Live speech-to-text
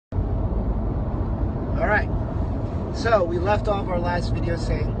Alright, so we left off our last video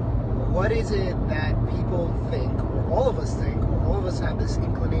saying, what is it that people think, or all of us think, or all of us have this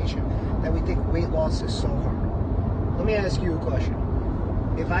inclination that we think weight loss is so hard? Let me ask you a question.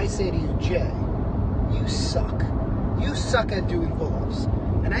 If I say to you, Jay, you suck. You suck at doing pull-ups.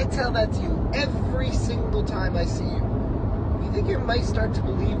 And I tell that to you every single time I see you. You think you might start to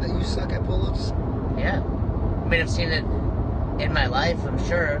believe that you suck at pull-ups? Yeah. I mean, I've seen it in my life, I'm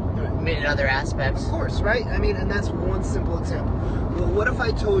sure. I mean, in other aspects. Of course, right? I mean, and that's one simple example. Well, what if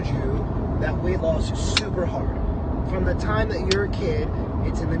I told you that weight loss is super hard? From the time that you're a kid,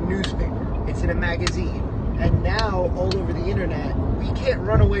 it's in the newspaper, it's in a magazine, and now all over the internet, we can't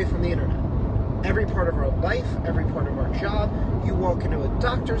run away from the internet. Every part of our life, every part of our job, you walk into a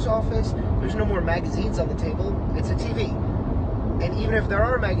doctor's office, there's no more magazines on the table, it's a TV. And even if there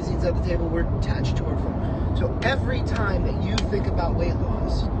are magazines at the table, we're attached to our phone. So every time that you think about weight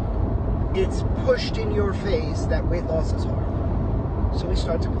loss, it's pushed in your face that weight loss is hard. So we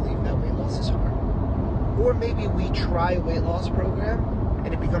start to believe that weight loss is hard. Or maybe we try a weight loss program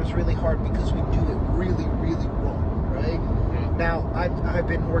and it becomes really hard because we do it really, really wrong, right? Mm-hmm. Now, I've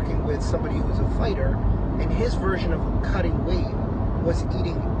been working with somebody who's a fighter, and his version of cutting weight was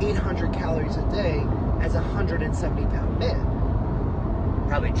eating 800 calories a day as a 170-pound man.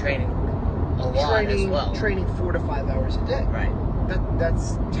 Probably training a lot as well. Training 4 to 5 hours a day. Right.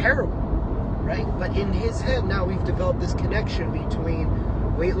 That's terrible, right? But in his head now we've developed this connection between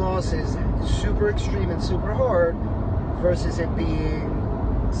weight loss is super extreme and super hard versus it being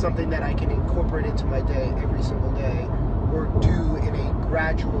something that I can incorporate into my day every single day or do in a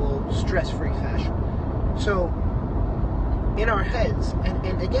gradual, stress-free fashion. So in our heads,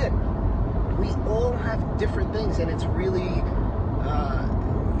 and again, we all have different things, and it's really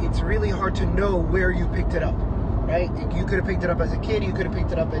hard to know where you picked it up, right? You could have picked it up as a kid, you could have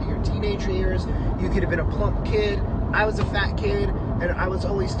picked it up at your teenage years, you could have been a plump kid. I was a fat kid, and I was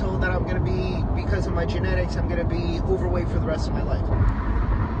always told that I'm going to be, because of my genetics, I'm going to be overweight for the rest of my life.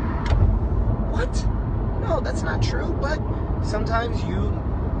 What? No, that's not true, but sometimes you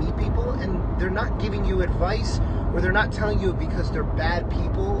meet people and they're not giving you advice, or they're not telling you because they're bad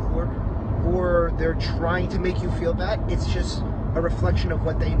people, or they're trying to make you feel bad. It's just a reflection of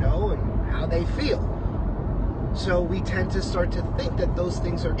what they know and how they feel. So we tend to start to think that those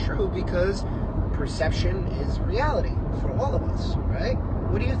things are true because perception is reality for all of us, right?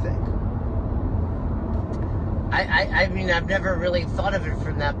 What do you think? I mean, I've never really thought of it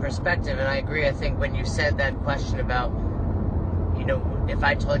from that perspective, and I agree. I think when you said that question about, you know, if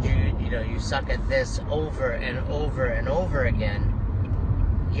I told you, you know, you suck at this over and over and over again,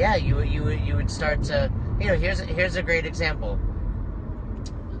 yeah, you would start to, you know, here's a great example.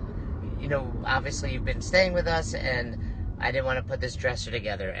 You know, obviously you've been staying with us, and I didn't want to put this dresser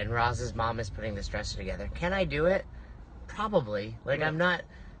together, and Roz's mom is putting this dresser together. Can I do it? Probably. Like, I'm not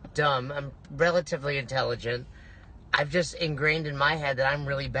dumb. I'm relatively intelligent. I've just ingrained in my head that I'm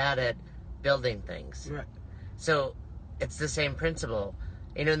really bad at building things. Right. So it's the same principle.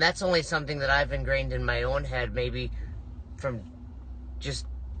 You know, and that's only something that I've ingrained in my own head, maybe from just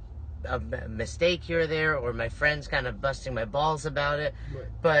a mistake here or there, or my friends kind of busting my balls about it. Right.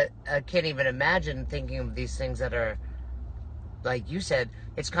 But I can't even imagine thinking of these things that are, like you said,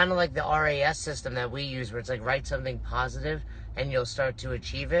 it's kind of like the RAS system that we use, where it's like write something positive and you'll start to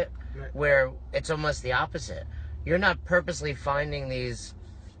achieve it, Right. where it's almost the opposite. You're not purposely finding these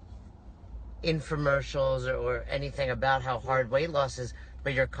infomercials or anything about how hard weight loss is,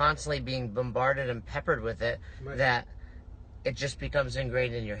 but you're constantly being bombarded and peppered with it, Right. that it just becomes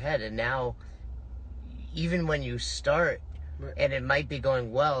ingrained in your head. And now, even when you start, Right. and it might be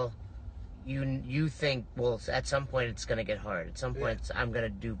going well, you think, well, at some point it's going to get hard. At some point I'm going to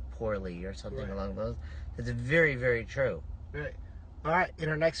do poorly or something Right. along those. It's very, very true. Right. All right. In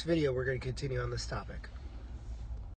our next video, we're going to continue on this topic.